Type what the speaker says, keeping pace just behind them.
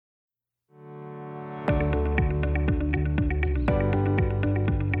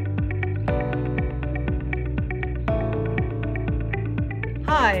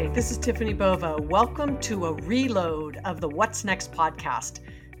Hi, this is Tiffany Bova. Welcome to a reload of the What's Next podcast.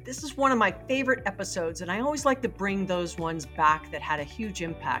 This is one of my favorite episodes, and I always like to bring those ones back that had a huge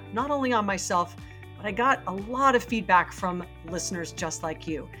impact, not only on myself, but I got a lot of feedback from listeners just like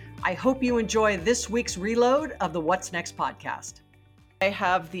you. I hope you enjoy this week's reload of the What's Next podcast. I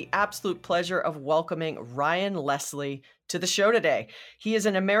have the absolute pleasure of welcoming Ryan Leslie to the show today. He is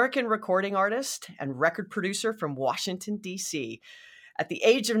an American recording artist and record producer from Washington, D.C. At the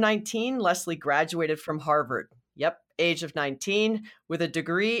age of 19, Leslie graduated from Harvard. Yep, age of 19, with a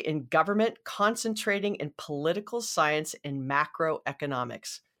degree in government concentrating in political science and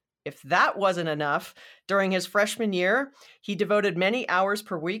macroeconomics. If that wasn't enough, during his freshman year, he devoted many hours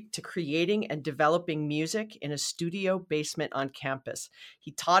per week to creating and developing music in a studio basement on campus.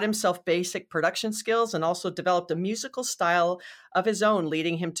 He taught himself basic production skills and also developed a musical style of his own,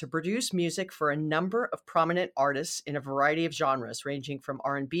 leading him to produce music for a number of prominent artists in a variety of genres, ranging from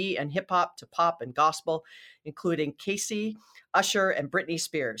R&B and hip-hop to pop and gospel, including Casey, Usher, and Britney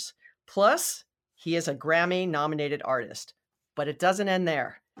Spears. Plus, he is a Grammy-nominated artist. But it doesn't end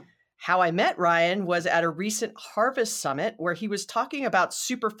there. How I met Ryan was at a recent Harvest Summit where he was talking about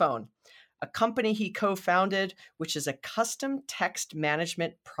Superphone, a company he co-founded, which is a custom text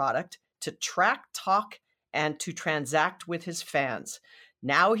management product to track, talk, and to transact with his fans.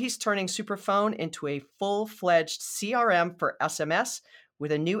 Now he's turning Superphone into a full-fledged CRM for SMS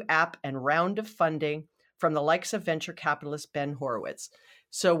with a new app and round of funding from the likes of venture capitalist Ben Horowitz.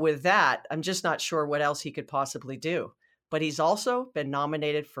 So with that, I'm just not sure what else he could possibly do. But he's also been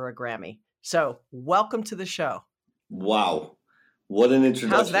nominated for a Grammy. So welcome to the show. Wow. What an introduction.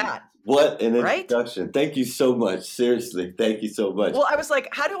 How's that? What an introduction. Right? Thank you so much. Seriously. Thank you so much. Well, I was like,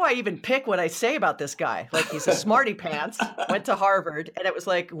 how do I even pick what I say about this guy? Like, he's a smarty pants, went to Harvard, and it was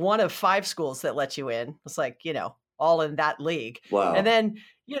like one of 5 schools that let you in. It's like, all in that league. Wow. And then,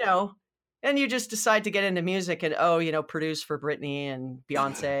 and you just decide to get into music and, produce for Britney and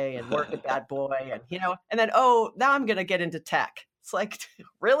Beyonce and work at Bad Boy and, and then, now I'm going to get into tech. It's like,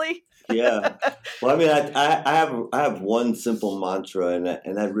 really? Yeah. Well, I mean, I have one simple mantra, and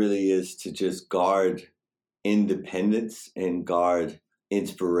that really is to just guard independence and guard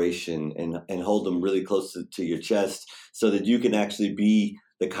inspiration and hold them really close to your chest so that you can actually be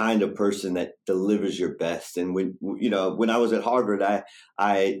the kind of person that delivers your best. And when I was at Harvard,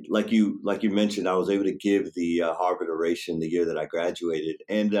 I like you mentioned, I was able to give the Harvard oration the year that I graduated.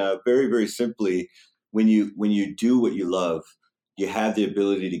 And very, very simply, when you do what you love, you have the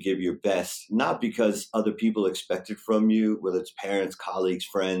ability to give your best, not because other people expect it from you, whether it's parents, colleagues,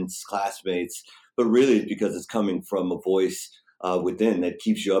 friends, classmates, but really it's because it's coming from a voice within that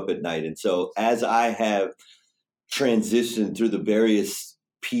keeps you up at night. And so as I have transitioned through the various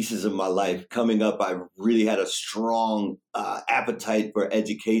pieces of my life coming up, I really had a strong appetite for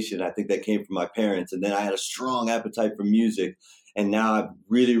education. I think that came from my parents. And then I had a strong appetite for music. And now I've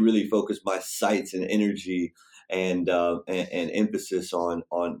really, really focused my sights and energy and emphasis on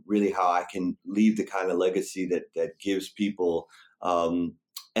really how I can leave the kind of legacy that gives people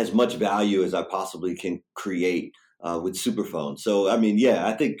as much value as I possibly can create with Superphone. So, I mean, yeah,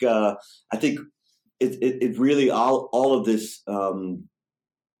 I think it really all of this.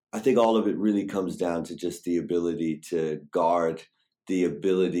 I think all of it really comes down to just the ability to guard, the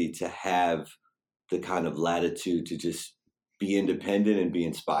ability to have the kind of latitude to just be independent and be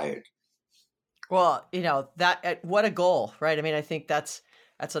inspired. Well, that what a goal, right? I mean, I think that's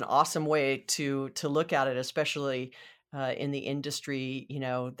an awesome way to look at it, especially in the industry,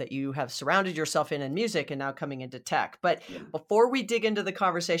 that you have surrounded yourself in music and now coming into tech. But before we dig into the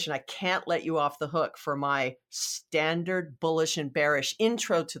conversation, I can't let you off the hook for my standard bullish and bearish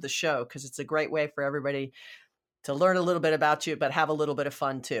intro to the show, because it's a great way for everybody to learn a little bit about you, but have a little bit of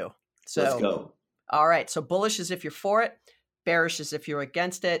fun too. So let's go. All right. So bullish is if you're for it, bearish is if you're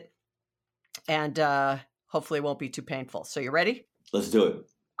against it. And hopefully it won't be too painful. So you ready? Let's do it.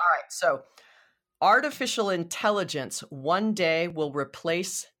 All right. So artificial intelligence one day will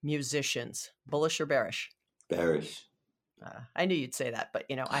replace musicians. Bullish or bearish? Bearish. I knew you'd say that, but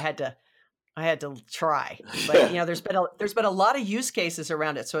I had to try. But there's been a lot of use cases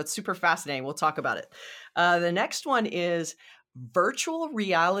around it, so it's super fascinating. We'll talk about it. The next one is virtual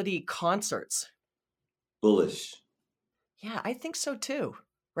reality concerts. Bullish. Yeah, I think so too.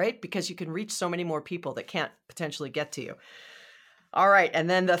 Right, because you can reach so many more people that can't potentially get to you. All right. And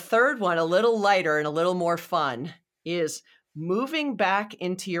then the third one, a little lighter and a little more fun, is moving back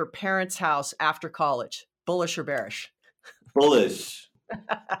into your parents' house after college. Bullish or bearish? Bullish.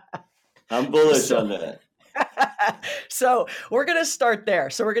 I'm bullish on that. So we're going to start there.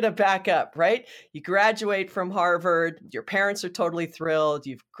 So we're going to back up, right? You graduate from Harvard. Your parents are totally thrilled.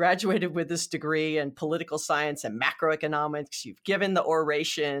 You've graduated with this degree in political science and macroeconomics. You've given the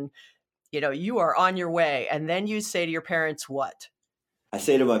oration. You are on your way. And then you say to your parents, what? I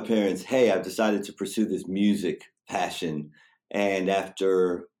say to my parents, hey, I've decided to pursue this music passion. And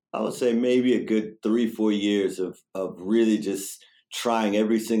after, I would say, maybe a good 3-4 years of really just trying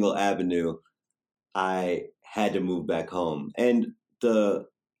every single avenue, I had to move back home. And the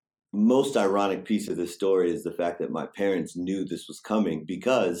most ironic piece of this story is the fact that my parents knew this was coming,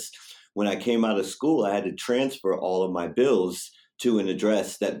 because when I came out of school, I had to transfer all of my bills to an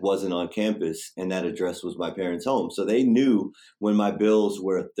address that wasn't on campus, and that address was my parents' home. So they knew when my bills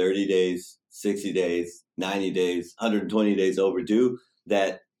were 30 days, 60 days, 90 days, 120 days overdue,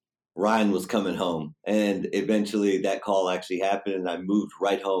 that Ryan was coming home. And eventually that call actually happened, and I moved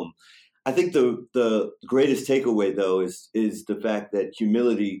right home. I think the greatest takeaway, though, is the fact that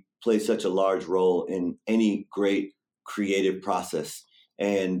humility plays such a large role in any great creative process.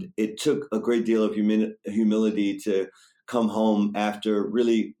 And it took a great deal of humility to come home after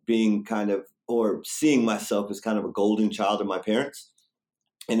really being or seeing myself as kind of a golden child of my parents,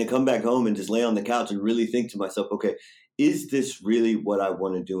 and to come back home and just lay on the couch and really think to myself, okay, is this really what I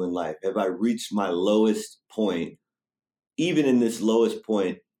want to do in life? Have I reached my lowest point? Even in this lowest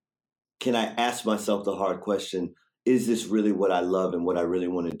point, can I ask myself the hard question, is this really what I love and what I really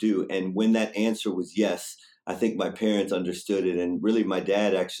want to do? And when that answer was yes, I think my parents understood it. And really, my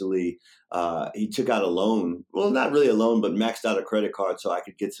dad actually, he took out a loan. Well, not really a loan, but maxed out a credit card so I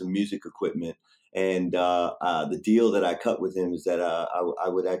could get some music equipment. And the deal that I cut with him is that I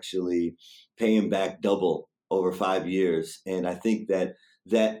would actually pay him back double over 5 years. And I think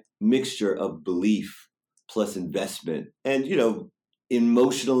that mixture of belief plus investment, and,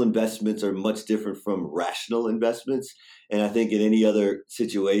 emotional investments are much different from rational investments. And I think in any other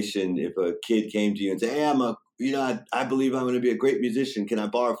situation, if a kid came to you and said, hey, I believe I'm going to be a great musician. Can I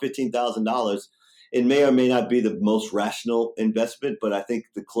borrow $15,000? It may or may not be the most rational investment, but I think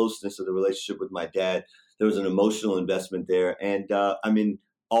the closeness of the relationship with my dad, there was an emotional investment there. And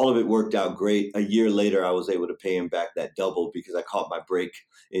all of it worked out great. A year later, I was able to pay him back that double because I caught my break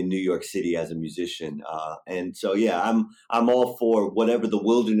in New York City as a musician. And so, yeah, I'm all for whatever the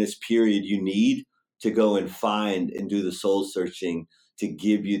wilderness period you need to go and find and do the soul searching to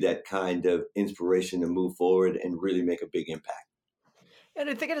give you that kind of inspiration to move forward and really make a big impact. And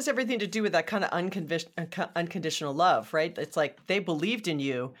I think it has everything to do with that kind of unconditional love, right? It's like they believed in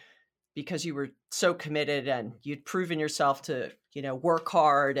you because you were so committed and you'd proven yourself to, work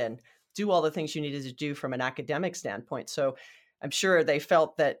hard and do all the things you needed to do from an academic standpoint. So I'm sure they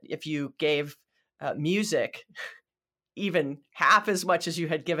felt that if you gave music even half as much as you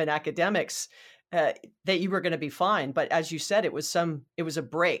had given academics, that you were going to be fine. But as you said, it was a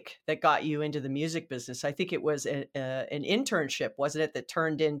break that got you into the music business. I think it was an internship, wasn't it, that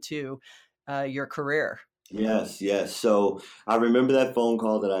turned into your career? Yes. So I remember that phone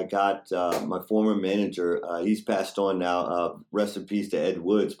call that I got. My former manager, he's passed on now. Rest in peace to Ed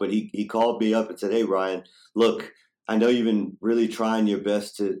Woods. But he called me up and said, "Hey, Ryan, look, I know you've been really trying your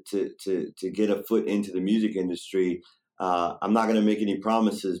best to get a foot into the music industry. I'm not going to make any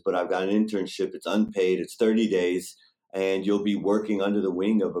promises, but I've got an internship. It's unpaid. It's 30 days, and you'll be working under the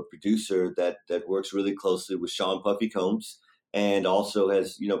wing of a producer that works really closely with Sean Puffy Combs." And also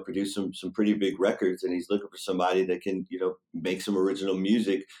has, produced some pretty big records. And he's looking for somebody that can, make some original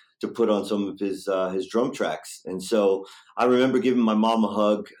music to put on some of his drum tracks. And so I remember giving my mom a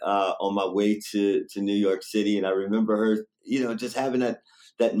hug on my way to New York City. And I remember her, just having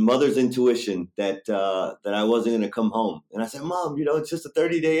that mother's intuition that I wasn't going to come home. And I said, Mom, it's just a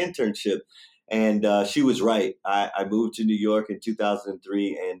 30-day internship. And she was right. I moved to New York in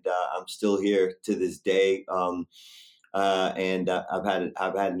 2003, and I'm still here to this day. And I've had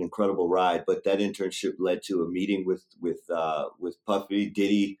an incredible ride. But that internship led to a meeting with Puffy,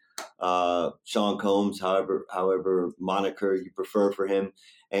 Diddy, Sean Combs, however moniker you prefer for him.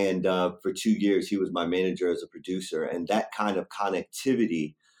 And for 2 years, he was my manager as a producer. And that kind of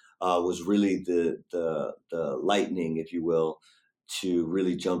connectivity was really the lightning, if you will, to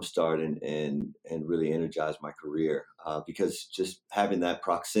really jumpstart and really energize my career, because just having that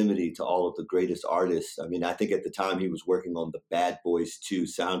proximity to all of the greatest artists. I mean, I think at the time he was working on the Bad Boys 2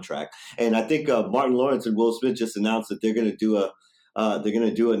 soundtrack, and I think Martin Lawrence and Will Smith just announced that they're going to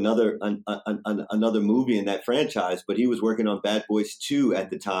do another movie in that franchise. But he was working on Bad Boys 2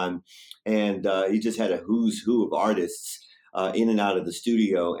 at the time, and he just had a who's who of artists in and out of the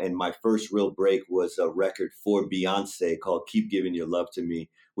studio. And my first real break was a record for Beyonce called Keep Giving Your Love to Me,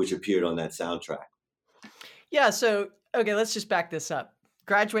 which appeared on that soundtrack. Yeah. So, okay, let's just back this up.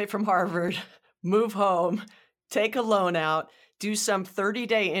 Graduate from Harvard, move home, take a loan out, do some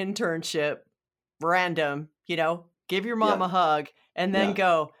 30-day internship, random, give your mom Yeah, a hug, and then yeah,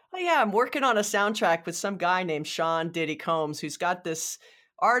 go, oh, yeah, I'm working on a soundtrack with some guy named Sean Diddy Combs who's got this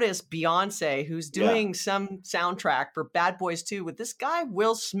artist, Beyonce, who's yeah, doing some soundtrack for Bad Boys 2 with this guy,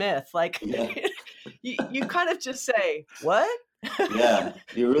 Will Smith. Like, yeah. you kind of just say, what? Yeah,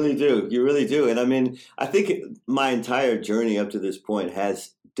 you really do. You really do. And I mean, I think my entire journey up to this point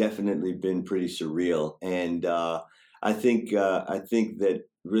has definitely been pretty surreal. And I think that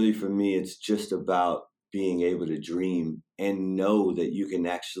really for me, it's just about being able to dream and know that you can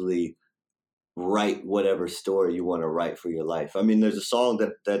actually write whatever story you want to write for your life. I mean, there's a song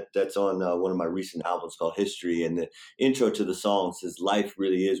that's on one of my recent albums called History, and the intro to the song says, "Life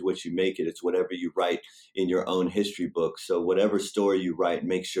really is what you make it. It's whatever you write in your own history book. So whatever story you write,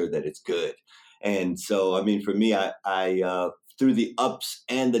 make sure that it's good." And so, I mean, for me, I through the ups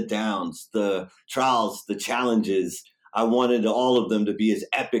and the downs, the trials, the challenges. I wanted all of them to be as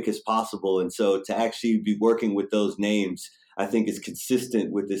epic as possible. And so to actually be working with those names, I think is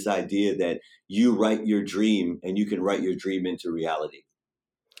consistent with this idea that you write your dream and you can write your dream into reality.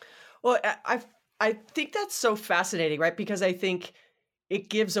 Well, I think that's so fascinating, right? Because I think it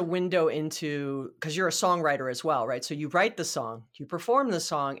gives a window into, because you're a songwriter as well, right? So you write the song, you perform the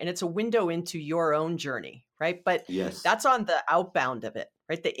song, and it's a window into your own journey, right? But Yes. that's on the outbound of it,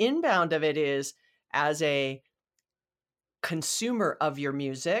 right? The inbound of it is as a consumer of your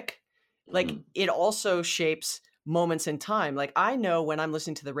music, like Mhm. it also shapes moments in time. Like I know when I'm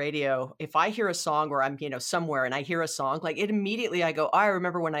listening to the radio, if I hear a song or I'm, somewhere and I hear a song, like it immediately I go, "Oh, I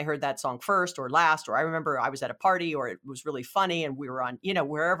remember when I heard that song first or last, or I remember I was at a party or it was really funny and we were on,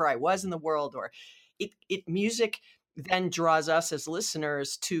 wherever I was in the world." Or it music then draws us as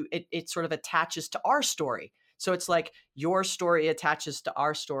listeners to it sort of attaches to our story. So it's like your story attaches to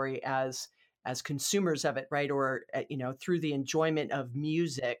our story as consumers of it, right? Or through the enjoyment of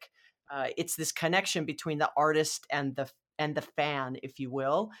music, it's this connection between the artist and the fan, if you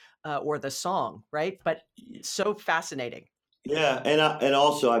will, or the song, right? But so fascinating. Yeah, and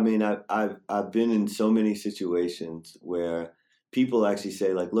also, I mean, I've been in so many situations where people actually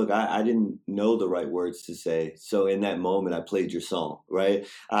say like, "Look, I didn't know the right words to say, so in that moment, I played your song, right?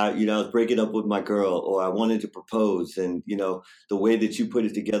 I was breaking up with my girl, or I wanted to propose, and the way that you put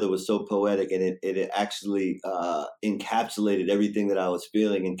it together was so poetic, and it actually encapsulated everything that I was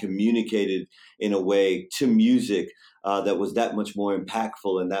feeling and communicated in a way to music." That was that much more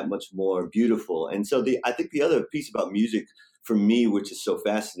impactful and that much more beautiful. And so I think the other piece about music for me, which is so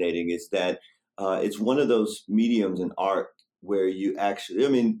fascinating, is that it's one of those mediums in art where you actually, I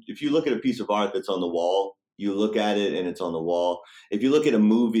mean, if you look at a piece of art that's on the wall, you look at it and it's on the wall. If you look at a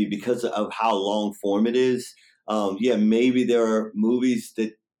movie, because of how long form it is, yeah, maybe there are movies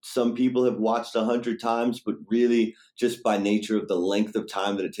that some people have watched 100 times, but really just by nature of the length of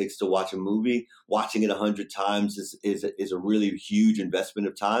time that it takes to watch a movie, watching it 100 times is a really huge investment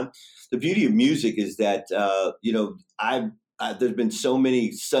of time. The beauty of music is that there's been so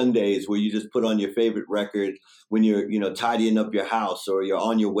many Sundays where you just put on your favorite record when you're, tidying up your house or you're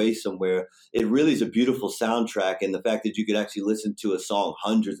on your way somewhere. It really is a beautiful soundtrack, and the fact that you could actually listen to a song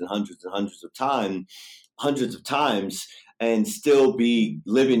hundreds and hundreds and hundreds of times, and still be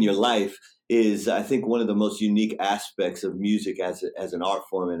living your life is, I think, one of the most unique aspects of music as an art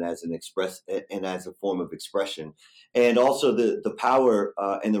form and as a form of expression, and also the power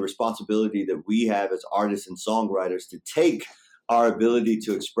and the responsibility that we have as artists and songwriters to take our ability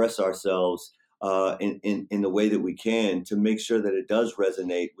to express ourselves in the way that we can, to make sure that it does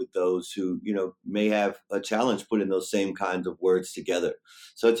resonate with those who may have a challenge putting those same kinds of words together.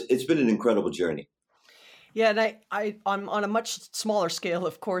 So it's been an incredible journey. Yeah, and I'm on a much smaller scale,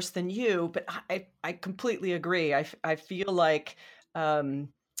 of course, than you, but I completely agree. I feel like, um,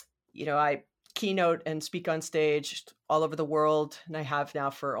 I keynote and speak on stage all over the world, and I have now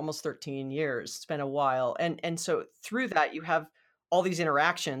for almost 13 years. It's been a while, and so through that, you have all these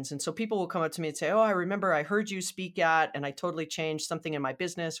interactions, and so people will come up to me and say, "Oh, I remember I heard you speak at, and I totally changed something in my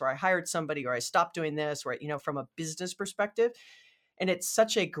business, or I hired somebody, or I stopped doing this," or from a business perspective. And it's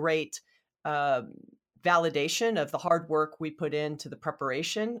such a great um, validation of the hard work we put into the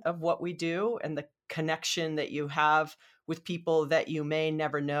preparation of what we do and the connection that you have with people that you may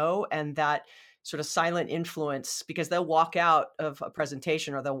never know, and that sort of silent influence, because they'll walk out of a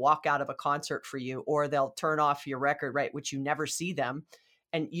presentation or they'll walk out of a concert for you, or they'll turn off your record, right, which you never see them,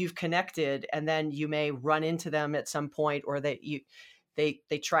 and you've connected, and then you may run into them at some point, or that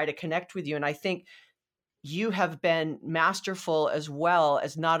they try to connect with you. And I think you have been masterful as well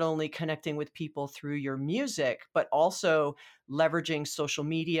as not only connecting with people through your music, but also leveraging social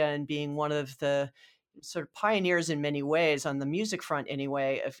media and being one of the sort of pioneers in many ways on the music front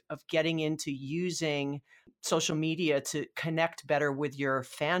anyway of getting into using social media to connect better with your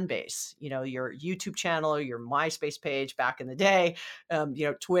fan base, your YouTube channel, your MySpace page back in the day,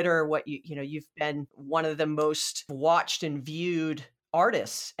 Twitter, you've been one of the most watched and viewed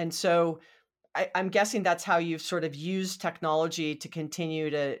artists. And so I'm guessing that's how you've sort of used technology to continue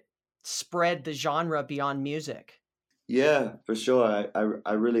to spread the genre beyond music. Yeah, for sure.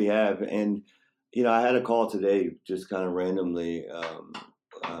 I really have. And, I had a call today just kind of randomly,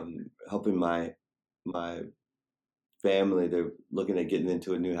 helping my family. They're looking at getting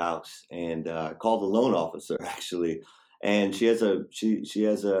into a new house, and I called the loan officer actually. And she has a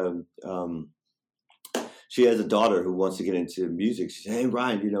daughter who wants to get into music. She said, "Hey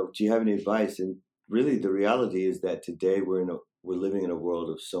Ryan, do you have any advice?" And really, the reality is that today we're living in a world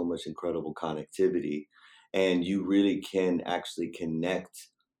of so much incredible connectivity, and you really can actually connect.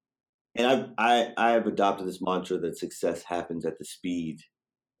 And I have adopted this mantra that success happens at the speed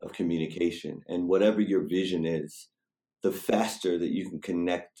of communication, and whatever your vision is, the faster that you can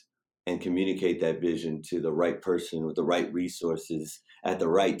connect and communicate that vision to the right person with the right resources at the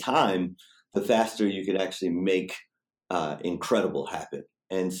right time, the faster you can actually make incredible happen.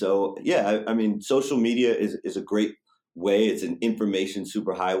 And so, yeah, I mean, social media is a great way. It's an information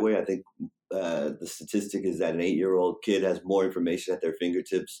superhighway. I think the statistic is that an 8-year-old kid has more information at their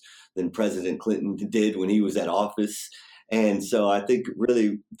fingertips than President Clinton did when he was at office. And so I think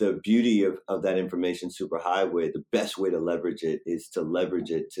really the beauty of that information superhighway, the best way to leverage it is to leverage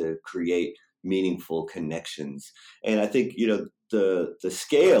it to create meaningful connections. And I think, the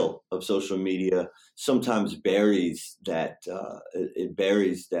scale of social media sometimes buries that, it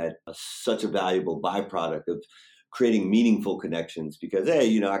buries that such a valuable byproduct of creating meaningful connections because,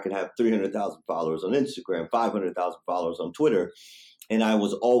 hey, I could have 300,000 followers on Instagram, 500,000 followers on Twitter. And I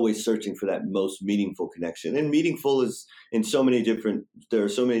was always searching for that most meaningful connection. And meaningful is there are so many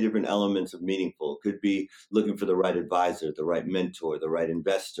different elements of meaningful. It could be looking for the right advisor, the right mentor, the right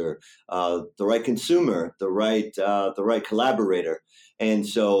investor, the right consumer, the right collaborator. And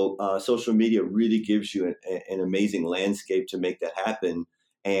so social media really gives you an amazing landscape to make that happen.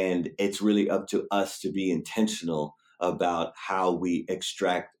 And it's really up to us to be intentional about how we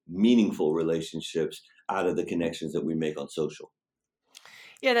extract meaningful relationships out of the connections that we make on social.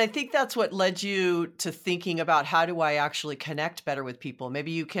 Yeah, and I think that's what led you to thinking about how do I actually connect better with people. Maybe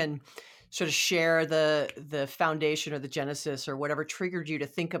you can sort of share the foundation or the genesis or whatever triggered you to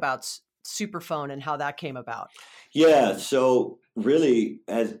think about Superphone and how that came about. Yeah, so really,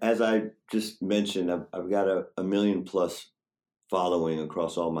 as I just mentioned, I've got a million plus following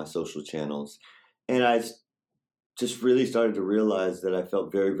across all my social channels, and I just really started to realize that I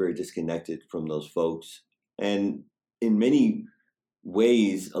felt very, very disconnected from those folks, and in many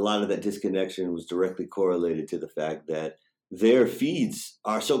ways, a lot of that disconnection was directly correlated to the fact that their feeds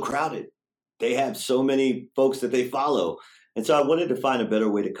are so crowded. They have so many folks that they follow. And so I wanted to find a better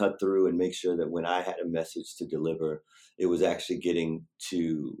way to cut through and make sure that when I had a message to deliver, it was actually getting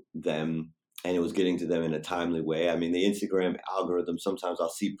to them and it was getting to them in a timely way. I mean, the Instagram algorithm, sometimes I'll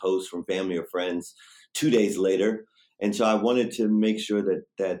see posts from family or friends 2 days later. And so I wanted to make sure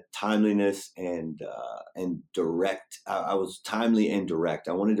that timeliness and direct. I was timely and direct.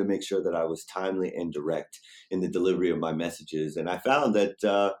 I wanted to make sure that I was timely and direct in the delivery of my messages. And I found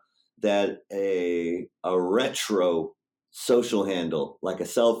that a retro social handle like a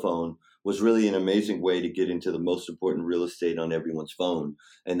cell phone was really an amazing way to get into the most important real estate on everyone's phone,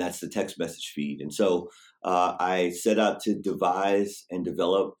 and that's the text message feed. And so I set out to devise and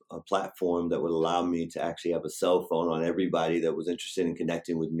develop a platform that would allow me to actually have a cell phone on everybody that was interested in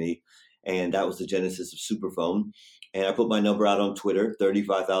connecting with me. And that was the genesis of Superphone. And I put my number out on Twitter.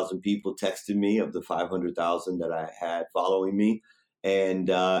 35,000 people texted me of the 500,000 that I had following me. And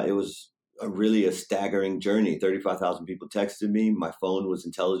it was really a staggering journey. 35,000 people texted me. My phone was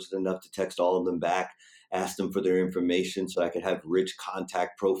intelligent enough to text all of them back, ask them for their information so I could have rich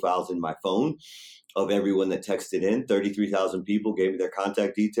contact profiles in my phone of everyone that texted in. 33,000 people gave me their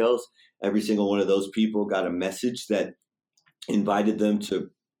contact details. Every single one of those people got a message that invited them to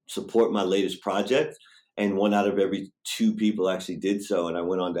support my latest project. And 1 out of every 2 people actually did so. And I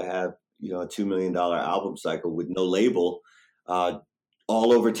went on to have, a $2 million album cycle with no label,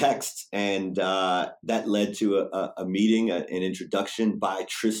 all over text. And that led to a meeting, an introduction by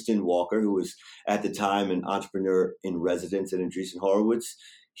Tristan Walker, who was at the time an entrepreneur in residence at Andreessen Horowitz.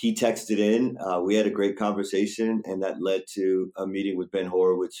 he texted in. We had a great conversation, and that led to a meeting with Ben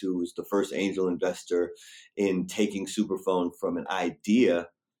Horowitz, who was the first angel investor in taking Superphone from an idea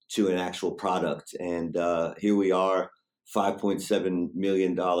to an actual product. And here we are, $5.7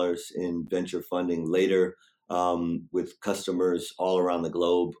 million in venture funding later, with customers all around the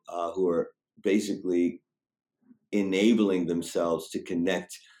globe who are basically enabling themselves to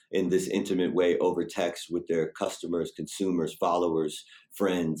connect in this intimate way over text with their customers, consumers, followers,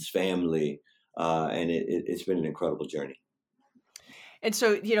 friends, family. And it's been an incredible journey. And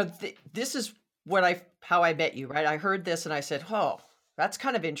so, this is how I met you, right? I heard this and I said, oh, that's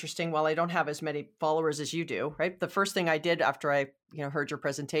kind of interesting. Well, I don't have as many followers as you do, right? The first thing I did after I, heard your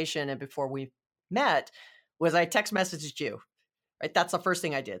presentation and before we met was I text messaged you, right? That's the first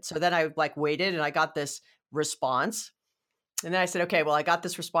thing I did. So then I waited and I got this response. And then I said, okay, well, I got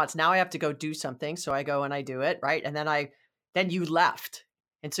this response. Now I have to go do something. So I go and I do it, right? And then you left.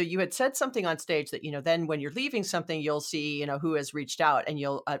 And so you had said something on stage that, then when you're leaving something, you'll see, who has reached out, and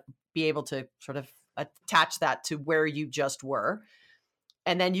you'll be able to sort of attach that to where you just were.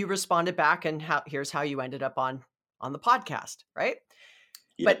 And then you responded back, and here's how you ended up on the podcast, right?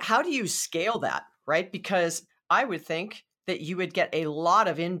 Yep. But how do you scale that, right? Because I would think that you would get a lot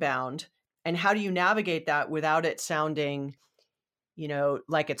of inbound, and how do you navigate that without it sounding,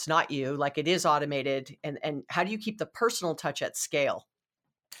 like it's not you, like it is automated, and how do you keep the personal touch at scale?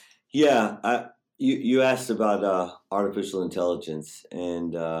 Yeah, you asked about artificial intelligence,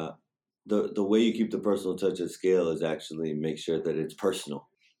 and the way you keep the personal touch at scale is actually make sure that it's personal.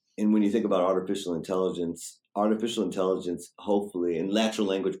 And when you think about artificial intelligence, hopefully, and natural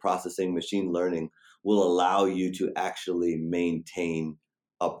language processing, machine learning, will allow you to actually maintain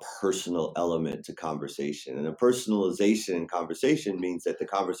a personal element to conversation. And a personalization in conversation means that the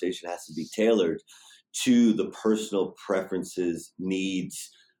conversation has to be tailored to the personal preferences,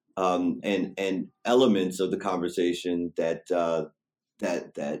 needs, and elements of the conversation that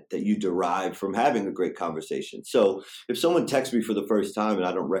you derive from having a great conversation. So if someone texts me for the first time and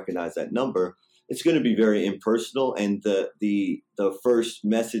I don't recognize that number, it's going to be very impersonal, and the first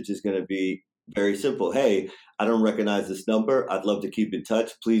message is going to be very simple. Hey, I don't recognize this number. I'd love to keep in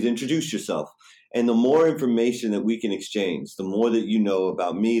touch. Please introduce yourself. And the more information that we can exchange, the more that you know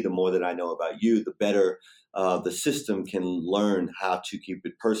about me, the more that I know about you, the better the system can learn how to keep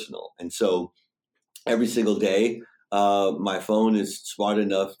it personal. And so every single day, my phone is smart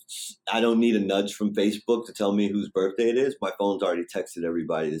enough. I don't need a nudge from Facebook to tell me whose birthday it is. My phone's already texted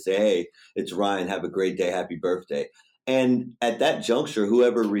everybody to say, hey, it's Ryan. Have a great day. Happy birthday. And at that juncture,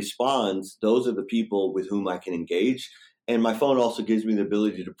 whoever responds, those are the people with whom I can engage. And my phone also gives me the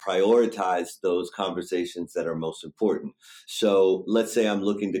ability to prioritize those conversations that are most important. So let's say I'm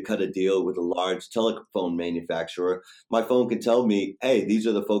looking to cut a deal with a large telephone manufacturer. My phone can tell me, hey, these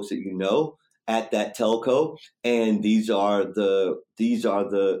are the folks that you know at that telco, and these are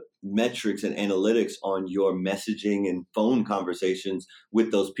the metrics and analytics on your messaging and phone conversations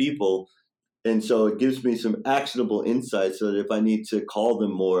with those people. And so it gives me some actionable insights so that if I need to call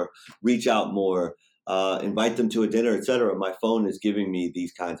them more, reach out more, invite them to a dinner, et cetera, my phone is giving me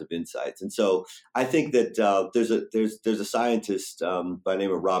these kinds of insights. And so I think that there's a scientist by the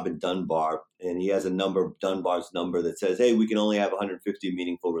name of Robin Dunbar, and he has Dunbar's number that says, hey, we can only have 150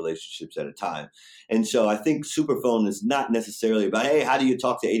 meaningful relationships at a time. And so I think Superphone is not necessarily about, hey, how do you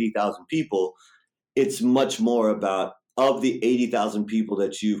talk to 80,000 people? It's much more about, of the 80,000 people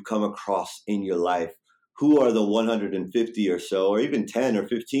that you've come across in your life, who are the 150 or so, or even 10 or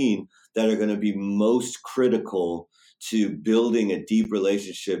 15 that are going to be most critical to building a deep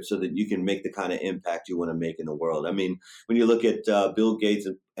relationship so that you can make the kind of impact you want to make in the world. I mean, when you look at Bill Gates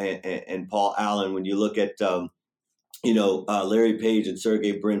and Paul Allen, when you look at Larry Page and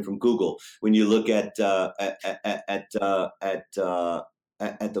Sergey Brin from Google, when you look at the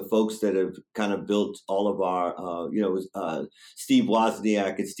folks that have kind of built all of our, Steve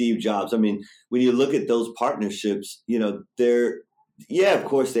Wozniak and Steve Jobs. I mean, when you look at those partnerships, of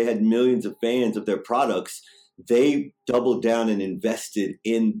course, they had millions of fans of their products. They doubled down and invested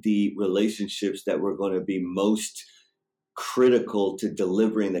in the relationships that were going to be most critical to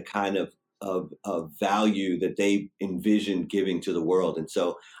delivering the kind of value that they envisioned giving to the world. And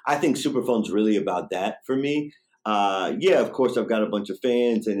so I think Superphone's really about that for me. Of course, I've got a bunch of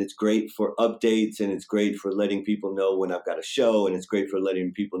fans, and it's great for updates, and it's great for letting people know when I've got a show, and it's great for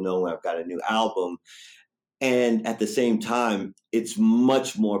letting people know when I've got a new album. And at the same time, it's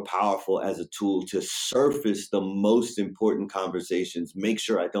much more powerful as a tool to surface the most important conversations, make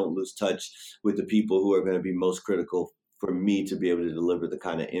sure I don't lose touch with the people who are going to be most critical for me to be able to deliver the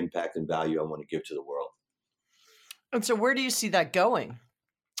kind of impact and value I want to give to the world. And so where do you see that going?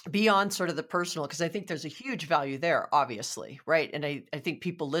 beyond sort of the personal, because I think there's a huge value there, obviously, right? And I think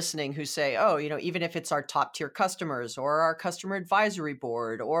people listening who say, oh, even if it's our top tier customers or our customer advisory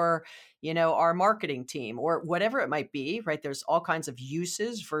board or, our marketing team or whatever it might be, right? There's all kinds of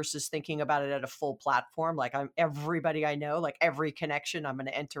uses versus thinking about it at a full platform. Like I'm everybody I know, like every connection I'm going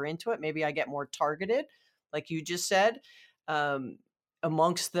to enter into it. Maybe I get more targeted, like you just said. Um,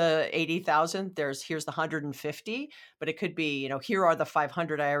 Amongst the 80,000, here's the 150, but it could be, here are the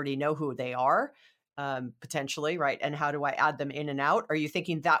 500. I already know who they are, potentially, right? And how do I add them in and out? Are you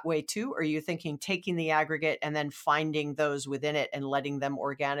thinking that way too? Or are you thinking taking the aggregate and then finding those within it and letting them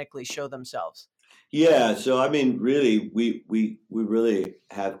organically show themselves? Yeah. So I mean, really, we really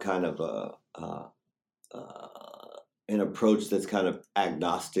have kind of uh, an approach that's kind of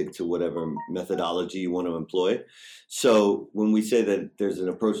agnostic to whatever methodology you want to employ. So when we say that there's an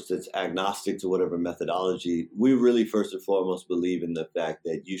approach that's agnostic to whatever methodology, we really first and foremost believe in the fact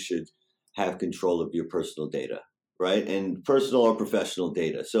that you should have control of your personal data, right? And personal or professional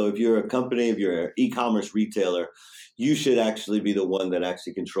data. So if you're a company, if you're an e-commerce retailer, you should actually be the one that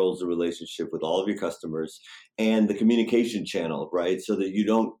actually controls the relationship with all of your customers and the communication channel, right? So that you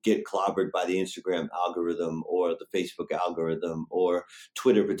don't get clobbered by the Instagram algorithm or the Facebook algorithm or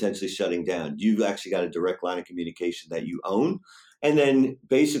Twitter potentially shutting down. You've actually got a direct line of communication that you own. And then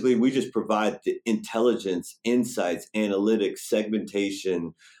basically we just provide the intelligence, insights, analytics,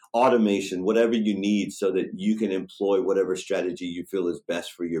 segmentation, automation, whatever you need so that you can employ whatever strategy you feel is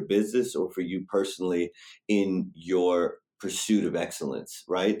best for your business or for you personally in your pursuit of excellence,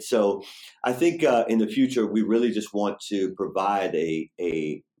 right? So I think in the future, we really just want to provide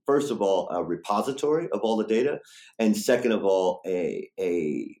a first of all, a repository of all the data. And second of all,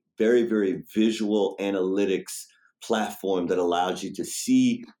 a very, very visual analytics platform that allows you to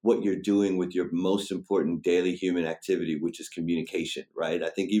see what you're doing with your most important daily human activity, which is communication, right? I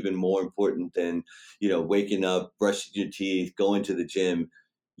think even more important than, waking up, brushing your teeth, going to the gym,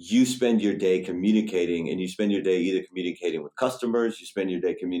 you spend your day communicating, and you spend your day either communicating with customers, you spend your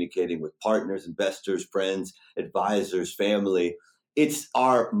day communicating with partners, investors, friends, advisors, family. It's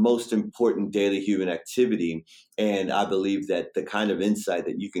our most important daily human activity. And I believe that the kind of insight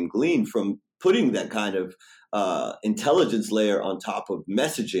that you can glean from putting that kind of intelligence layer on top of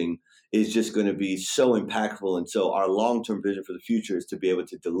messaging is just going to be so impactful. And so our long-term vision for the future is to be able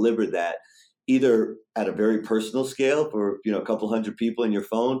to deliver that either at a very personal scale for a couple hundred people in your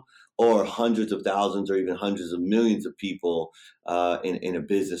phone, or hundreds of thousands or even hundreds of millions of people in a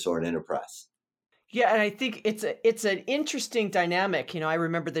business or an enterprise. Yeah, and I think it's an interesting dynamic. I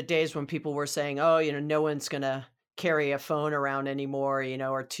remember the days when people were saying, "Oh, no one's gonna carry a phone around anymore,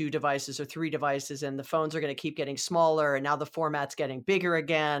 or two devices or three devices, and the phones are going to keep getting smaller, and now the format's getting bigger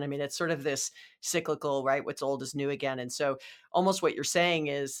again." I mean, it's sort of this cyclical, right? What's old is new again, and so almost what you're saying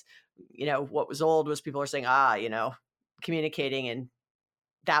is, what was old was people are saying, communicating in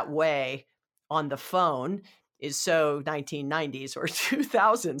that way on the phone is so 1990s or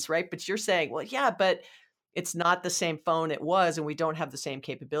 2000s, right? But you're saying, well, yeah, but it's not the same phone it was, and we don't have the same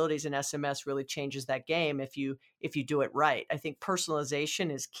capabilities, and SMS really changes that game if you do it right. I think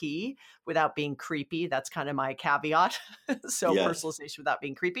personalization is key without being creepy. That's kind of my caveat. So Yes. personalization without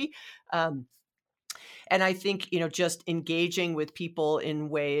being creepy. And I think, just engaging with people in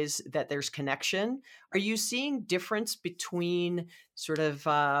ways that there's connection. Are you seeing difference between sort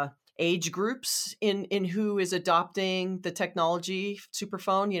of age groups in who is adopting the technology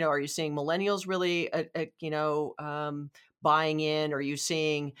superphone? Are you seeing millennials really, buying in? Are you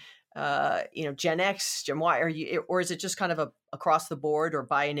seeing, Gen X, Gen Y? Or is it just kind of across the board or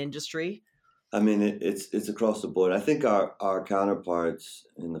by an industry? I mean, it's across the board. I think our counterparts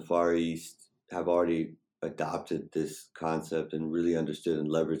in the Far East have already adopted this concept and really understood and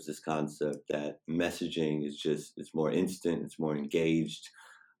leveraged this concept that messaging is it's more instant, it's more engaged,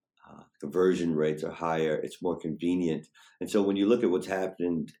 conversion rates are higher, it's more convenient. And so when you look at what's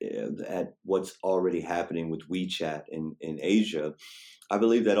happened, at what's already happening with WeChat in Asia, I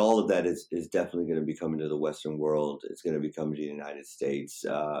believe that all of that is definitely going to be coming to the Western world. It's going to be coming to the United States,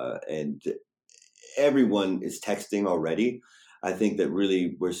 and everyone is texting already. I think that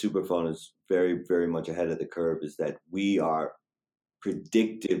really where Superphone is very, very much ahead of the curve is that we are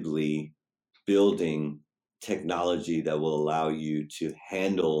predictably building technology that will allow you to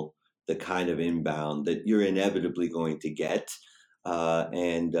handle the kind of inbound that you're inevitably going to get.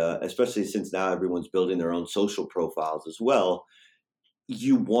 And especially since now everyone's building their own social profiles as well,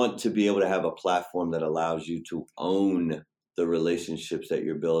 you want to be able to have a platform that allows you to own the relationships that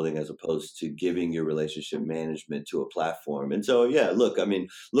you're building as opposed to giving your relationship management to a platform. And so, yeah, look, I mean,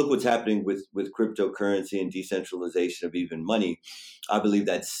 look what's happening with cryptocurrency and decentralization of even money. I believe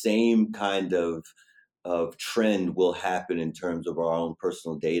that same kind of trend will happen in terms of our own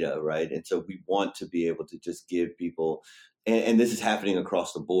personal data, right? And so we want to be able to just give people, and this is happening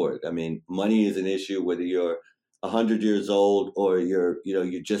across the board. I mean, money is an issue whether you're 100 years old or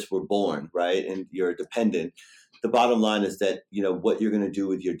you just were born, right? And you're a dependent. The bottom line is that, what you're going to do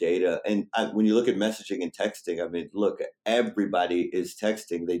with your data. And when you look at messaging and texting, I mean, look, everybody is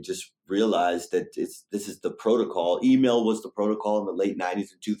texting. They just realized that this is the protocol. Email was the protocol in the late 90s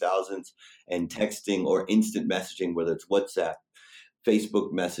and 2000s, and texting or instant messaging, whether it's WhatsApp,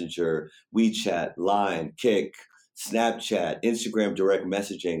 Facebook Messenger, WeChat, Line, Kik, Snapchat, Instagram direct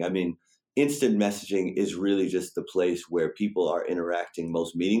messaging. I mean, instant messaging is really just the place where people are interacting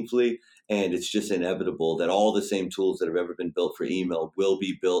most meaningfully. And it's just inevitable that all the same tools that have ever been built for email will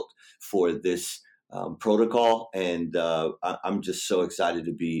be built for this protocol. And I'm just so excited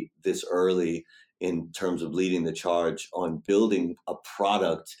to be this early in terms of leading the charge on building a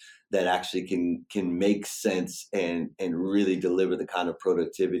product that actually can make sense and really deliver the kind of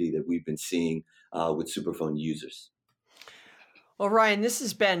productivity that we've been seeing with Superphone users. Well, Ryan, this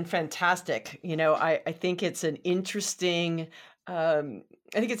has been fantastic. I think it's an interesting, I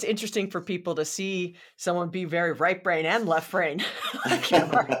think it's interesting for people to see someone be very right brain and left brain.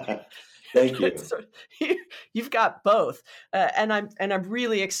 Thank you. So you've got both, and I'm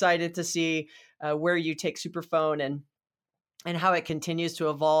really excited to see where you take Superphone and how it continues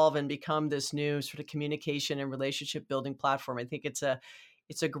to evolve and become this new sort of communication and relationship building platform. I think it's a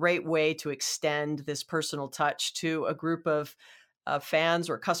great way to extend this personal touch to a group of fans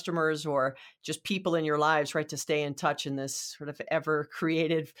or customers or just people in your lives, right? To stay in touch in this sort of ever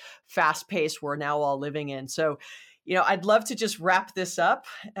creative, fast pace we're now all living in. So, I'd love to just wrap this up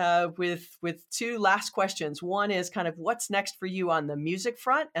with two last questions. One is kind of what's next for you on the music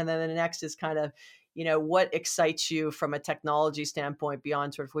front, and then the next is kind of what excites you from a technology standpoint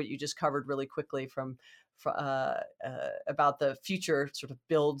beyond sort of what you just covered really quickly from about the future sort of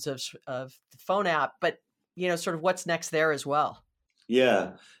builds of the phone app, but sort of what's next there as well.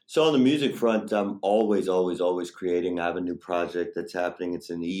 Yeah. So on the music front, I'm always, always, always creating. I have a new project that's happening. It's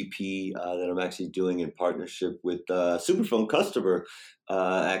an EP that I'm actually doing in partnership with a Superphone customer.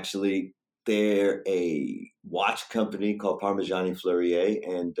 Actually, they're a watch company called Parmigiani Fleurier,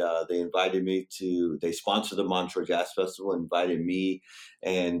 and they sponsored the Montreux Jazz Festival, invited me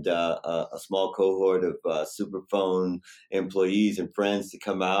and a small cohort of Superphone employees and friends to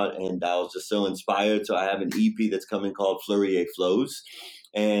come out, and I was just so inspired. So I have an EP that's coming called Fleurier Flows,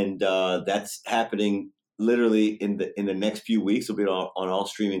 and that's happening literally in the next few weeks. It'll be on all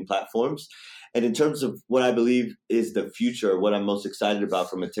streaming platforms. And in terms of what I believe is the future, what I'm most excited about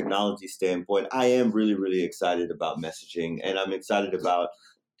from a technology standpoint, I am really, really excited about messaging. And I'm excited about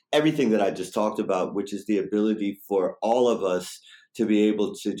everything that I just talked about, which is the ability for all of us to be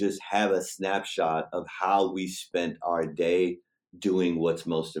able to just have a snapshot of how we spent our day doing what's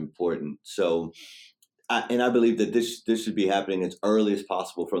most important. So, I believe that this should be happening as early as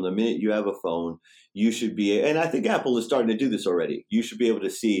possible. From the minute you have a phone, you should be, and I think Apple is starting to do this already. You should be able to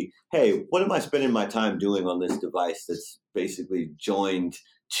see, hey, what am I spending my time doing on this device that's basically joined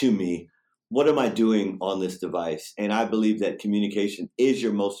to me? What am I doing on this device? And I believe that communication is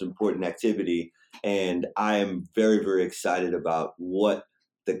your most important activity. And I am very, very excited about what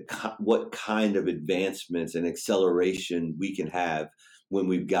kind of advancements and acceleration we can have when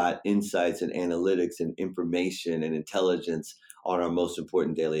we've got insights and analytics and information and intelligence on our most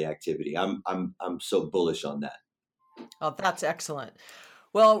important daily activity. I'm so bullish on that. Oh, that's excellent.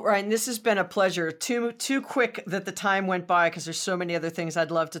 Well, Ryan, this has been a pleasure. Too quick that the time went by because there's so many other things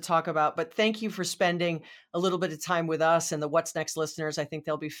I'd love to talk about. But thank you for spending a little bit of time with us and the What's Next listeners. I think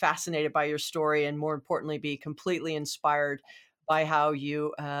they'll be fascinated by your story and, more importantly, be completely inspired by how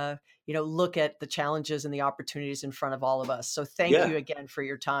you look at the challenges and the opportunities in front of all of us. So thank you again for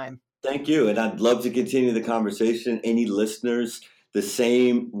your time. Thank you. And I'd love to continue the conversation. Any listeners, the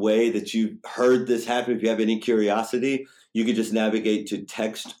same way that you heard this happen, if you have any curiosity, you can just navigate to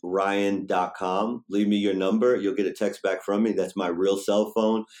textryan.com. Leave me your number. You'll get a text back from me. That's my real cell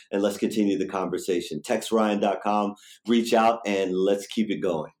phone. And let's continue the conversation. Textryan.com. Reach out and let's keep it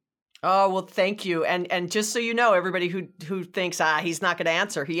going. Oh, well, thank you. And just so you know, everybody who thinks, he's not going to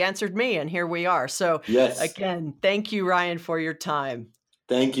answer, he answered me, and here we are. So yes. Again, thank you, Ryan, for your time.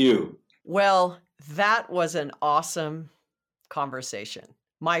 Thank you. Well, that was an awesome conversation.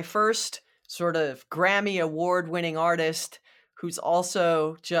 My first sort of Grammy award-winning artist who's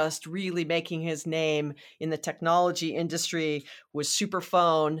also just really making his name in the technology industry with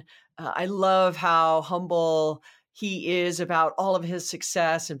Superphone. I love how humble he is about all of his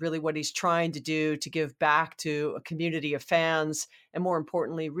success and really what he's trying to do to give back to a community of fans. And more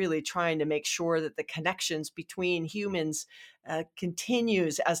importantly, really trying to make sure that the connections between humans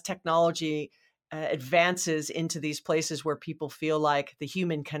continues as technology advances into these places where people feel like the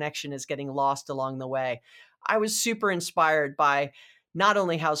human connection is getting lost along the way. I was super inspired by not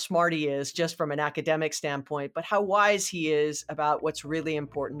only how smart he is just from an academic standpoint, but how wise he is about what's really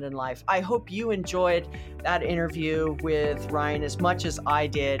important in life. I hope you enjoyed that interview with Ryan as much as I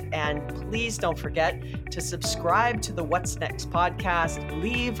did. And please don't forget to subscribe to the What's Next podcast,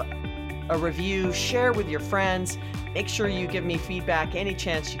 leave a review, share with your friends. Make sure you give me feedback any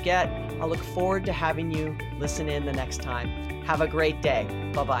chance you get. I'll look forward to having you listen in the next time. Have a great day.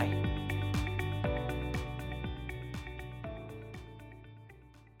 Bye-bye.